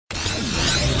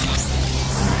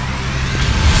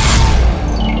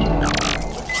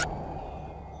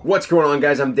What's going on,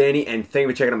 guys? I'm Danny, and thank you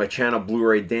for checking out my channel,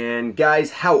 Bluray Dan. Guys,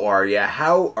 how are ya?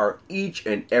 How are each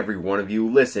and every one of you?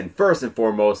 Listen, first and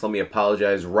foremost, let me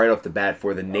apologize right off the bat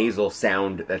for the nasal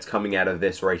sound that's coming out of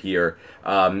this right here.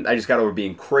 I just got over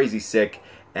being crazy sick,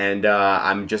 and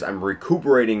I'm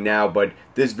recuperating now, but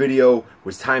this video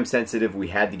was time sensitive. We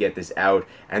had to get this out,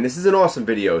 and this is an awesome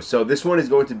video. So this one is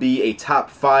going to be a top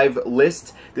 5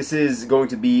 list. This is going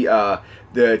to be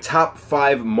the top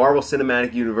 5 Marvel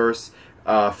Cinematic Universe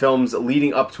films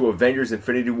leading up to Avengers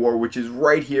Infinity War, which is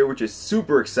right here, which is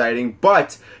super exciting.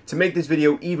 But to make this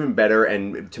video even better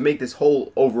and to make this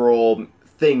whole overall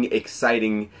thing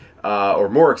exciting, or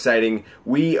more exciting,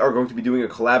 we are going to be doing a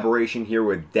collaboration here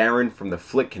with Darren from the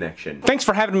Flick Connection. Thanks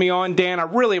for having me on, Dan. I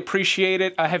really appreciate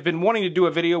it. I have been wanting to do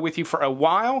a video with you for a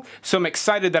while, so I'm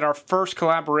excited that our first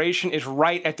collaboration is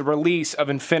right at the release of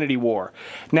Infinity War.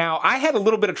 Now, I had a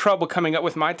little bit of trouble coming up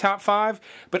with my top 5,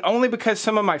 but only because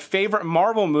some of my favorite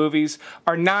Marvel movies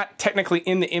are not technically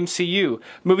in the MCU.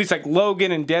 Movies like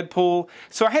Logan and Deadpool,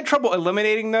 so I had trouble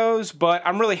eliminating those, but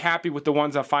I'm really happy with the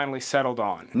ones I finally settled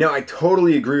on. No, I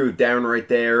totally agree with Darren right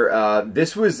there.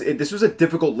 This was a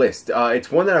difficult list.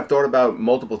 It's one that I've thought about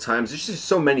multiple times. There's just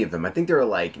so many of them. I think there are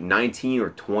like 19 or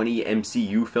 20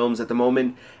 MCU films at the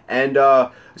moment, and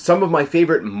some of my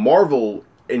favorite Marvel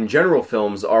in general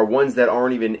films are ones that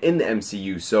aren't even in the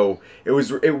MCU. So it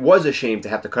was a shame to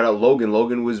have to cut out Logan.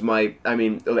 Logan was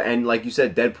and like you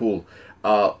said, Deadpool.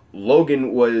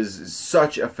 Logan was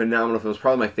such a phenomenal film. It was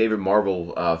probably my favorite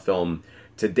Marvel film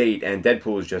to date, and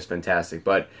Deadpool is just fantastic,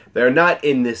 but they're not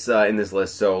in this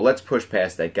list, so let's push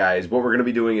past that, guys. What we're going to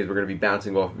be doing is we're going to be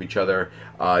bouncing off of each other.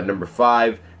 Number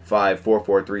 5, 5, 4,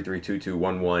 4, 3, 3, 2, 2,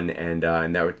 1, 1, and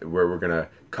that we're going to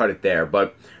cut it there.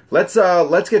 But let's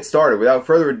get started. Without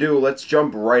further ado, let's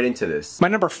jump right into this. My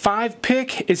number 5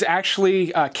 pick is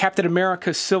actually Captain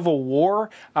America: Civil War.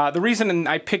 The reason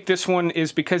I picked this one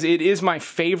is because it is my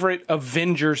favorite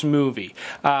Avengers movie.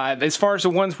 As far as the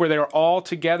ones where they're all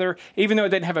together, even though it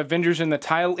didn't have Avengers in the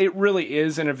title, it really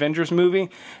is an Avengers movie.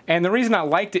 And the reason I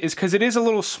liked it is because it is a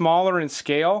little smaller in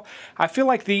scale. I feel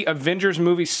like the Avengers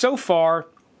movies so far,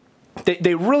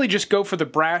 they really just go for the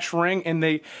brass ring, and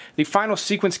the final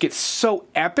sequence gets so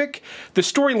epic. The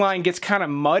storyline gets kind of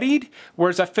muddied,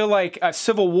 whereas I feel like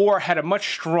Civil War had a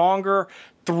much stronger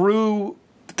through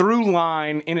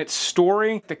line in its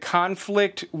story. The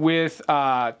conflict with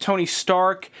Tony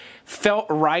Stark felt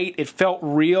right. It felt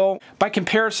real. By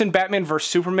comparison, Batman vs.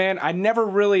 Superman, I never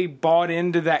really bought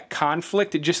into that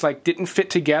conflict. It just like didn't fit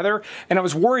together, and I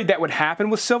was worried that would happen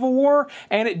with Civil War,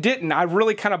 and it didn't. I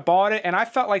really kind of bought it, and I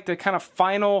felt like the kind of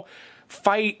final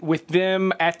fight with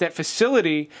them at that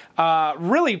facility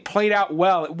really played out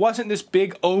well. It wasn't this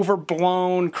big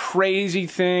overblown crazy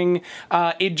thing.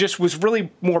 It just was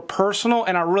really more personal,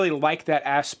 and I really liked that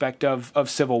aspect of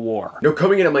Civil War. Now,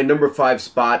 coming in at my number 5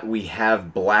 spot, we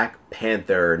have Black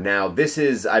Panther. Now, this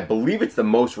is, I believe it's the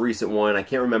most recent one. I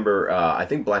can't remember. I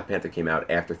think Black Panther came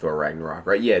out after Thor Ragnarok,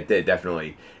 right? Yeah, it did,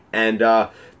 definitely. And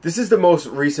this is the most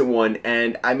recent one,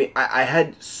 and I mean, I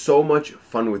had so much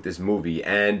fun with this movie,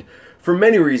 and for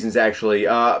many reasons, actually.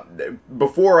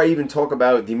 Before I even talk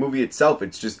about the movie itself,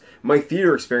 it's just, my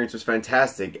theater experience was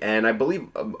fantastic, and I believe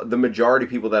the majority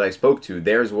of people that I spoke to,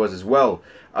 theirs was as well.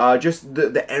 Just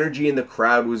the energy in the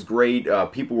crowd was great.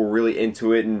 People were really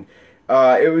into it, and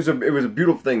it was a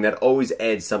beautiful thing that always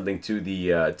adds something to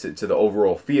the to the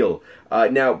overall feel.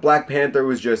 Now, Black Panther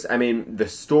was just, I mean, the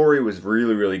story was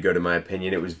really, really good in my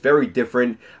opinion. It was very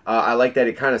different. I like that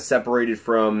it kind of separated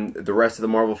from the rest of the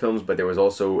Marvel films, but there was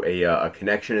also a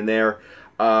connection in there.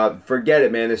 Forget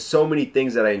it, man. There's so many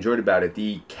things that I enjoyed about it.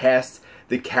 The cast,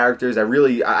 the characters,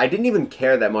 I didn't even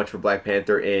care that much for Black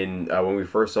Panther in when we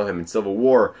first saw him in Civil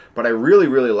War, but I really,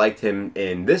 really liked him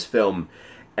in this film.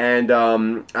 And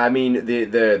I mean,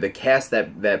 the cast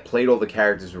that played all the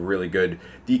characters were really good.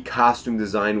 The costume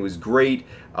design was great.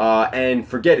 And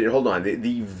forget it, hold on,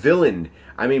 the villain,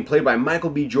 I mean, played by Michael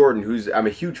B. Jordan, who's I'm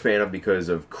a huge fan of because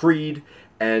of Creed,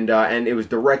 and it was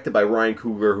directed by Ryan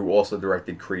Coogler, who also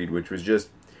directed Creed, which was just,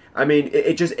 I mean,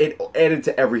 it added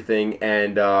to everything,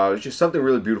 and it was just something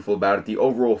really beautiful about it. The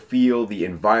overall feel, the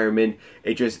environment,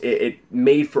 it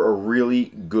made for a really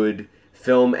good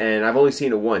film, and I've only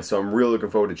seen it once, so I'm really looking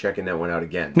forward to checking that one out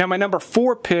again. Now, my number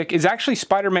 4 pick is actually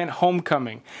Spider-Man: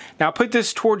 Homecoming. Now, I put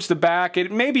this towards the back.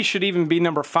 It maybe should even be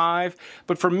number 5,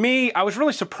 but for me, I was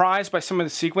really surprised by some of the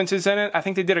sequences in it. I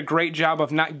think they did a great job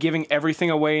of not giving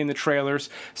everything away in the trailers,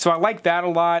 so I like that a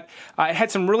lot. It had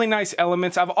some really nice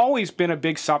elements. I've always been a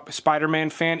big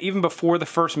Spider-Man fan. Even before the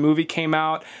first movie came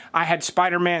out, I had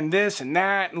Spider-Man this and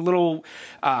that, and little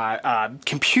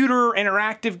computer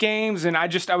interactive games, and I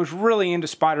was really really into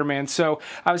Spider-Man, so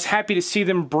I was happy to see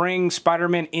them bring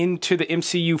Spider-Man into the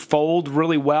MCU fold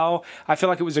really well. I feel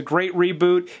like it was a great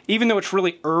reboot. Even though it's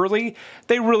really early,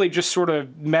 they really just sort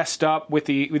of messed up with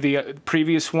the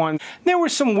previous one. There were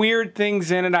some weird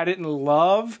things in it I didn't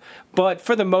love, but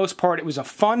for the most part, it was a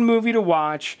fun movie to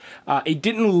watch. It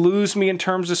didn't lose me in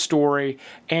terms of story,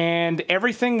 and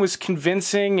everything was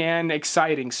convincing and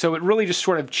exciting. So it really just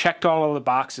sort of checked all of the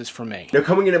boxes for me. Now,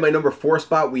 coming in at my number 4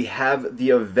 spot, we have the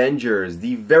Avengers.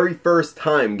 The very first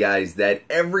time, guys, that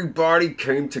everybody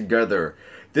came together.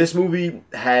 This movie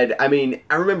had, I mean,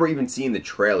 I remember even seeing the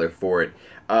trailer for it.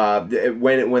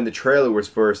 When the trailer was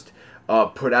first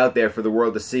put out there for the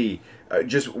world to see,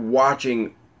 just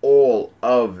watching all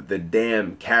of the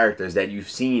damn characters that you've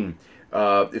seen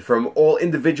from all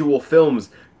individual films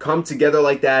come together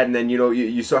like that, and then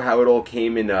you saw how it all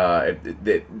came in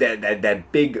that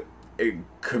big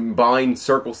combined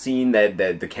circle scene that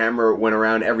the camera went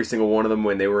around every single one of them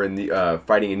when they were in the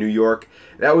fighting in New York.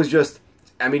 That was just,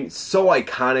 I mean, so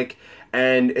iconic.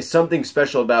 And it's something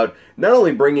special about not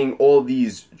only bringing all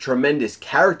these tremendous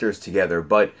characters together,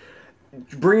 but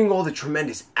bringing all the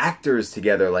tremendous actors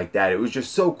together like that. It was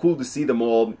just so cool to see them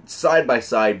all side by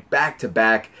side, back to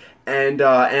back, and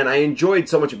I enjoyed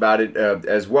so much about it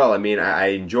as well. I mean, I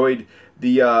enjoyed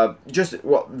the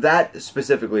that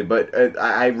specifically, but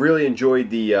I really enjoyed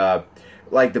the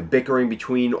like the bickering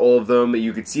between all of them.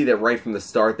 You could see that right from the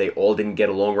start they all didn't get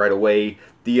along right away.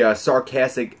 The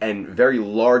sarcastic and very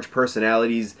large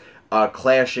personalities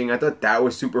clashing. I thought that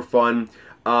was super fun.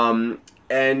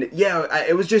 And yeah,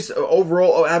 it was just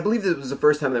overall, I believe it was the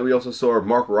first time that we also saw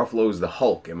Mark Ruffalo's The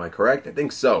Hulk. Am I correct? I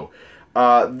think so.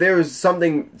 There's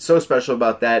something so special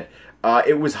about that.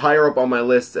 It was higher up on my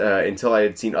list until I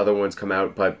had seen other ones come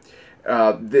out, but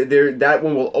that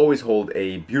one will always hold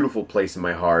a beautiful place in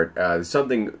my heart. There's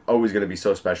something always going to be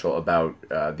so special about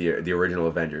the original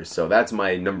Avengers. So that's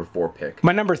my number 4 pick.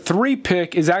 My number 3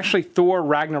 pick is actually Thor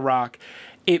Ragnarok.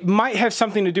 It might have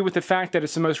something to do with the fact that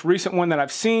it's the most recent one that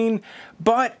I've seen,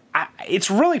 but it's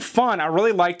really fun. I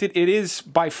really liked it. It is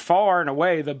by far, in a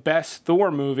way, the best Thor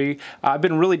movie. I've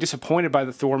been really disappointed by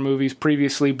the Thor movies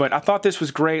previously, but I thought this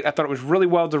was great. I thought it was really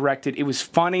well directed. It was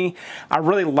funny. I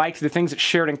really liked the things it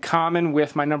shared in common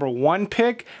with my number 1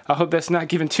 pick. I hope that's not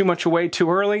giving too much away too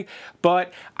early,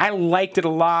 but I liked it a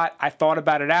lot. I thought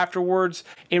about it afterwards.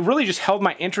 It really just held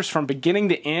my interest from beginning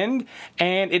to end,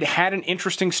 and it had an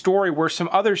interesting story where some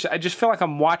others, I just feel like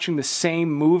I'm watching the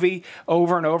same movie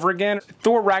over and over again.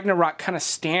 Thor Ragnarok kind of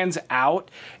stands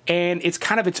out, and it's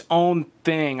kind of its own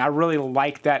thing. I really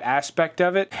like that aspect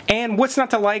of it. And what's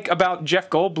not to like about Jeff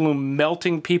Goldblum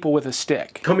melting people with a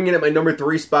stick? Coming in at my number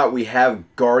 3 spot, we have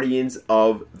Guardians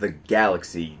of the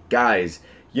Galaxy. Guys,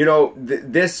 you know,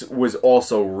 this was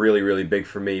also really, really big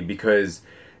for me because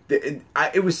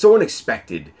it was so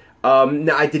unexpected.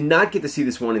 Now, I did not get to see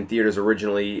this one in theaters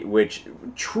originally, which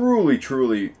truly,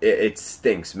 truly, it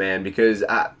stinks, man, because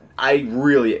I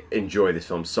really enjoy this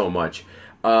film so much.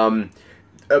 But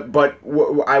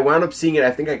I wound up seeing it,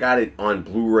 I think I got it on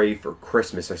Blu-ray for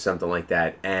Christmas or something like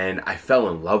that, and I fell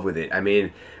in love with it. I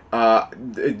mean, I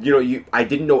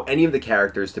didn't know any of the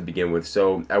characters to begin with,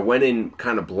 so I went in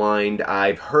kind of blind.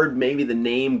 I've heard maybe the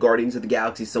name Guardians of the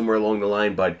Galaxy somewhere along the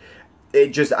line, but I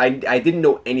didn't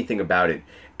know anything about it.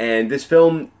 And this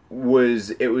film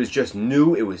was just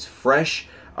new, it was fresh,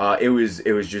 it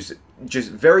was just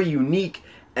very unique,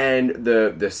 and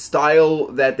the style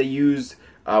that they used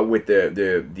with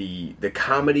the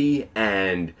comedy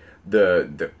and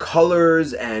the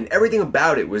colors and everything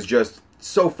about it was just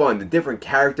so fun. The different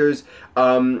characters,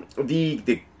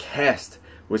 the cast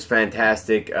was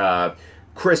fantastic.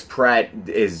 Chris Pratt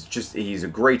he's a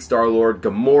great Star-Lord.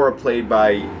 Gamora played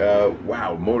by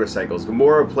motorcycles.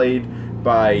 Gamora played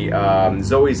by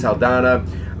Zoe Saldana.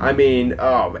 I mean,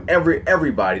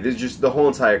 everybody. There's just the whole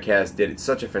entire cast did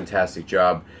such a fantastic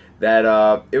job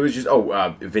that it was just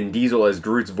Vin Diesel as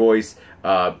Groot's voice.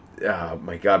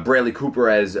 My God, Bradley Cooper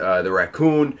as the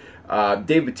raccoon.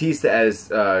 Dave Bautista as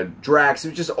Drax.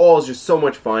 It was just so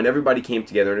much fun. Everybody came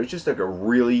together, and it was just like a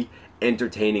really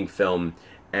entertaining film.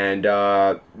 And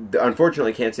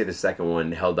unfortunately, I can't say the second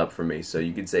one held up for me, so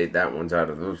you could say that one's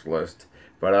out of this list.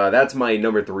 But that's my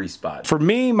number 3 spot. For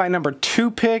me, my number 2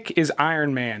 pick is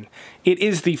Iron Man. It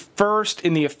is the first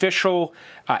in the official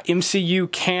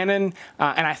MCU canon,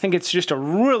 and I think it's just a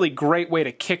really great way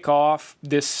to kick off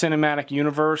this cinematic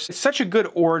universe. It's such a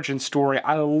good origin story.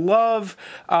 I love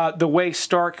the way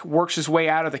Stark works his way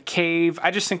out of the cave. I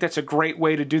just think that's a great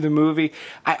way to do the movie.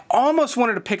 I almost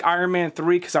wanted to pick Iron Man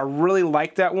 3 because I really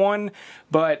like that one,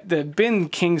 but the Ben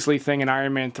Kingsley thing in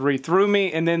Iron Man 3 threw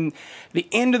me, and then the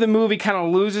end of the movie kind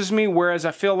of loses me, whereas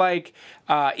I feel like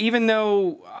even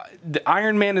though the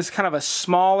Iron Man is kind of a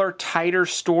smaller, tighter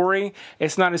story,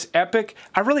 it's not as epic,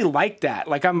 I really like that.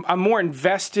 Like, I'm more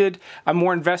invested. I'm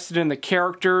more invested in the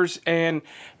characters, and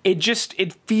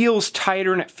it feels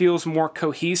tighter and it feels more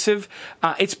cohesive.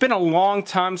 It's been a long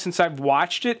time since I've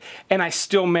watched it, and I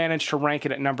still managed to rank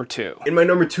it at number 2. In my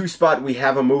number 2 spot, we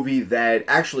have a movie that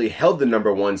actually held the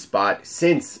number 1 spot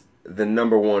since the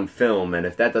number 1 film, and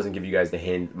if that doesn't give you guys the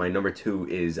hint, my number 2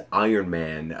 is Iron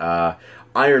Man.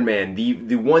 Iron Man,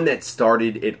 the one that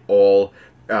started it all.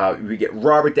 We get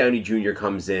Robert Downey Jr.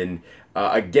 comes in.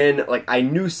 Again, like, I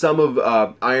knew some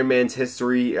of Iron Man's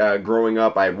history growing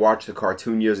up. I watched the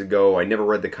cartoon years ago. I never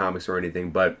read the comics or anything,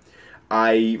 but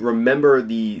I remember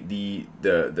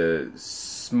the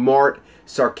smart,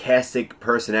 sarcastic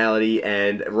personality,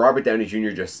 and Robert Downey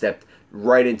Jr. just stepped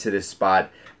right into this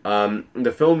spot.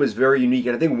 The film is very unique,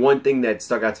 and I think one thing that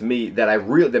stuck out to me that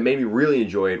made me really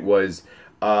enjoy it was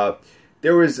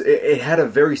it had a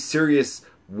very serious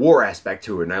war aspect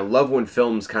to it, and I love when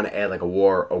films kind of add like a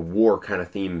war kind of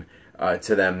theme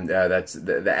to them.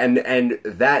 And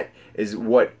that is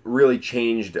what really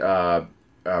changed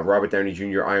Robert Downey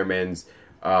Jr. Iron Man's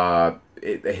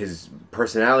his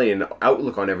personality and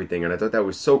outlook on everything, and I thought that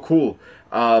was so cool.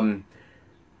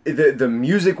 The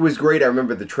music was great. I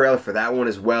remember the trailer for that one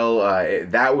as well.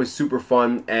 That was super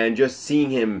fun, and just seeing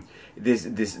him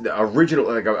this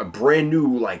original, like a brand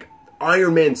new like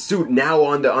Iron Man suit now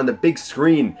on the big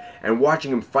screen, and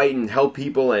watching him fight and help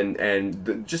people,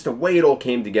 and just the way it all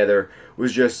came together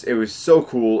was it was so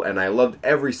cool, and I loved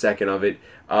every second of it.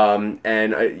 And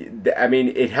I mean,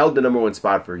 it held the number 1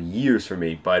 spot for years for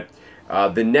me, but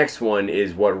the next one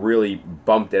is what really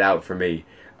bumped it out for me.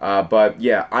 But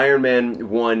yeah, Iron Man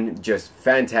 1, just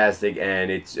fantastic,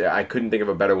 and I couldn't think of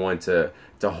a better one to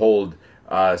hold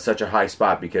such a high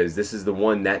spot, because this is the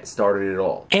one that started it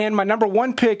all. And my number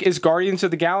 1 pick is Guardians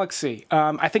of the Galaxy.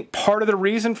 I think part of the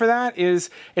reason for that is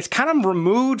it's kind of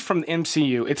removed from the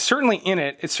MCU. It's certainly in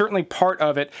it. It's certainly part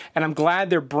of it. And I'm glad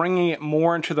they're bringing it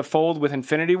more into the fold with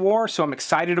Infinity War. So I'm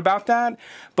excited about that.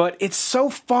 But it's so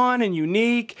fun and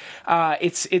unique.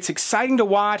 It's exciting to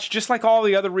watch, just like all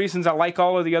the other reasons I like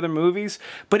all of the other movies.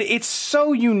 But it's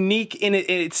so unique in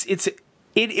it.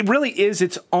 It really is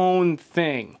its own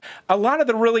thing. A lot of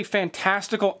the really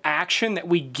fantastical action that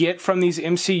we get from these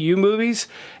MCU movies,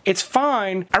 it's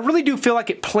fine. I really do feel like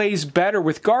it plays better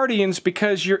with Guardians,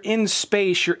 because you're in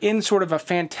space, you're in sort of a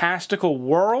fantastical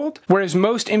world, whereas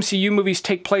most MCU movies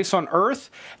take place on Earth,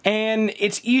 and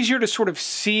it's easier to sort of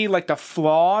see like the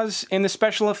flaws in the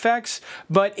special effects.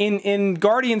 But in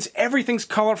Guardians, everything's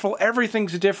colorful,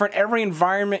 everything's different, every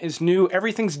environment is new,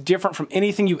 everything's different from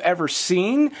anything you've ever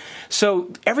seen. So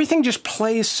everything just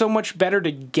plays so much better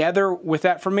together with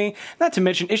that for me. Not to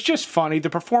mention, it's just funny.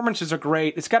 The performances are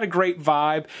great. It's got a great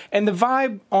vibe, and the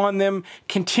vibe on them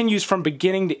continues from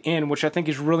beginning to end, which I think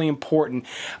is really important.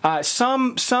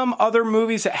 Some other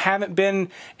movies that haven't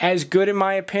been as good, in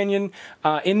my opinion,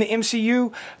 in the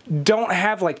MCU don't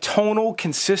have like tonal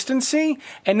consistency,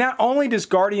 and not only does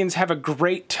Guardians have a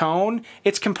great tone,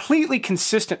 it's completely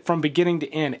consistent from beginning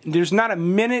to end. There's not a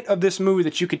minute of this movie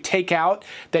that you could take out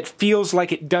that feels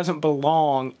like it doesn't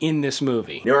belong in this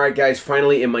movie. Alright guys,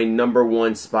 finally in my number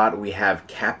 1 spot we have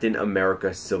Captain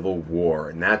America Civil War,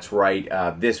 and that's right,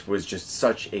 this was just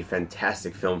such a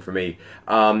fantastic film for me.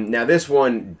 Now this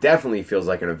one definitely feels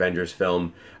like an Avengers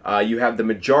film. You have the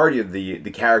majority of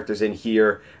the characters in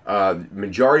here,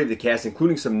 majority of the cast,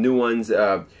 including some new ones.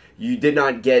 You did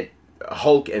not get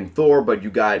Hulk and Thor, but you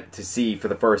got to see, for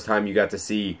the first time, you got to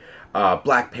see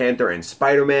Black Panther and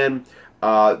Spider-Man.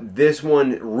 This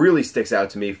one really sticks out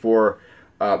to me for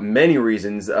many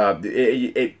reasons.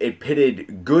 It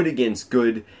pitted good against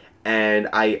good, and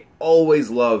I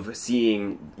always love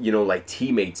seeing, you know, like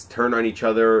teammates turn on each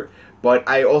other. But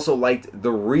I also liked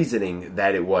the reasoning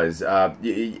that it was.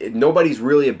 Nobody's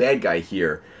really a bad guy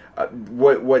here.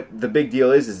 What the big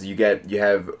deal is you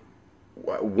have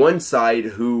one side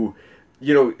who,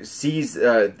 you know, sees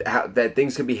that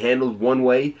things can be handled one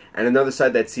way, and another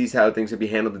side that sees how things can be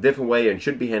handled a different way and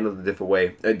should be handled a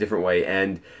different way.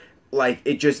 And like,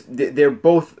 it just, they're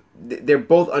both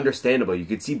understandable. You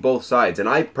could see both sides, and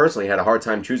I personally had a hard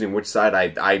time choosing which side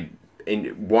I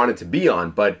wanted to be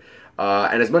on. But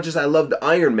and as much as I loved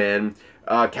Iron Man,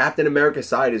 Captain America's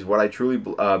side is what I truly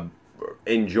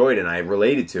enjoyed and I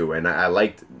related to, and I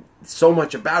liked so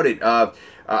much about it.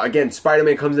 Again,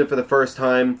 Spider-Man comes in for the first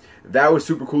time. That was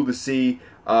super cool to see.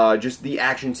 Just the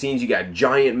action scenes, you got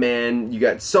Giant Man, you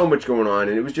got so much going on,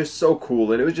 and it was just so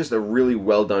cool, and it was just a really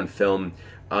well done film.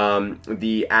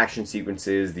 The action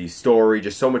sequences, the story,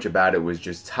 just so much about it was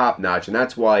just top notch, and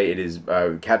that's why it is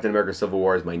Captain America Civil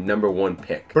War is my #1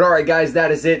 pick. But alright guys,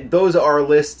 that is it. Those are our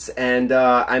lists, and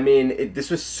I mean, this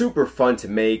was super fun to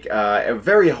make,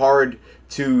 very hard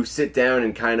to sit down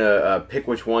and kind of pick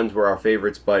which ones were our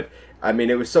favorites, but I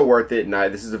mean, it was so worth it, and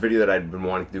this is a video that I've been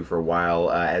wanting to do for a while.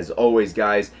 As always,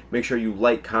 guys, make sure you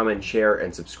like, comment, share,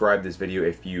 and subscribe this video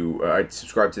if you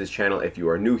subscribe to this channel if you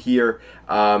are new here.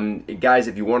 Guys,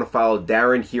 if you want to follow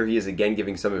Darren, here he is again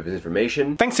giving some of his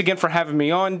information. Thanks again for having me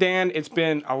on, Dan. It's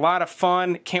been a lot of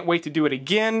fun. Can't wait to do it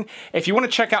again. If you want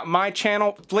to check out my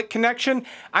channel, Flick Connection,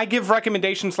 I give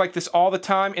recommendations like this all the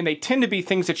time, and they tend to be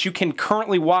things that you can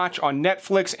currently watch on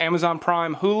Netflix, Amazon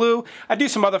Prime, Hulu. I do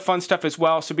some other fun stuff as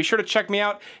well, so be sure to check me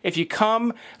out. If you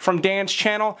come from Dan's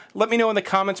channel, let me know in the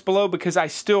comments below, because I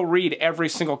still read every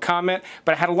single comment.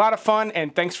 But I had a lot of fun,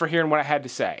 and thanks for hearing what I had to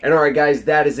say. And alright guys,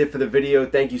 that is it for the video.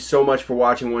 Thank you so much for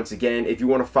watching once again. If you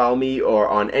want to follow me or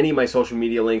on any of my social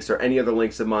media links or any other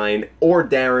links of mine or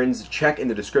Darren's, check in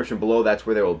the description below. That's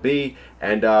where they will be.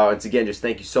 And once again, just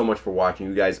thank you so much for watching.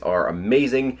 You guys are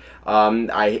amazing.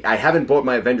 I haven't bought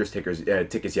my Avengers tickets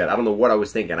yet. I don't know what I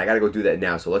was thinking. I gotta go do that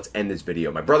now, so let's end this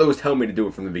video. My brother was telling me to do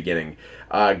it from the beginning.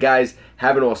 Guys,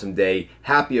 have an awesome day.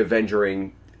 Happy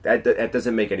Avengering. That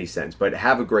doesn't make any sense, but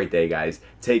have a great day, guys.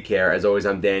 Take care. As always,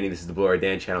 I'm Danny. This is the Bluray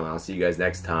Dan channel, and I'll see you guys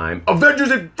next time.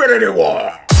 Avengers Infinity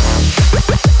War!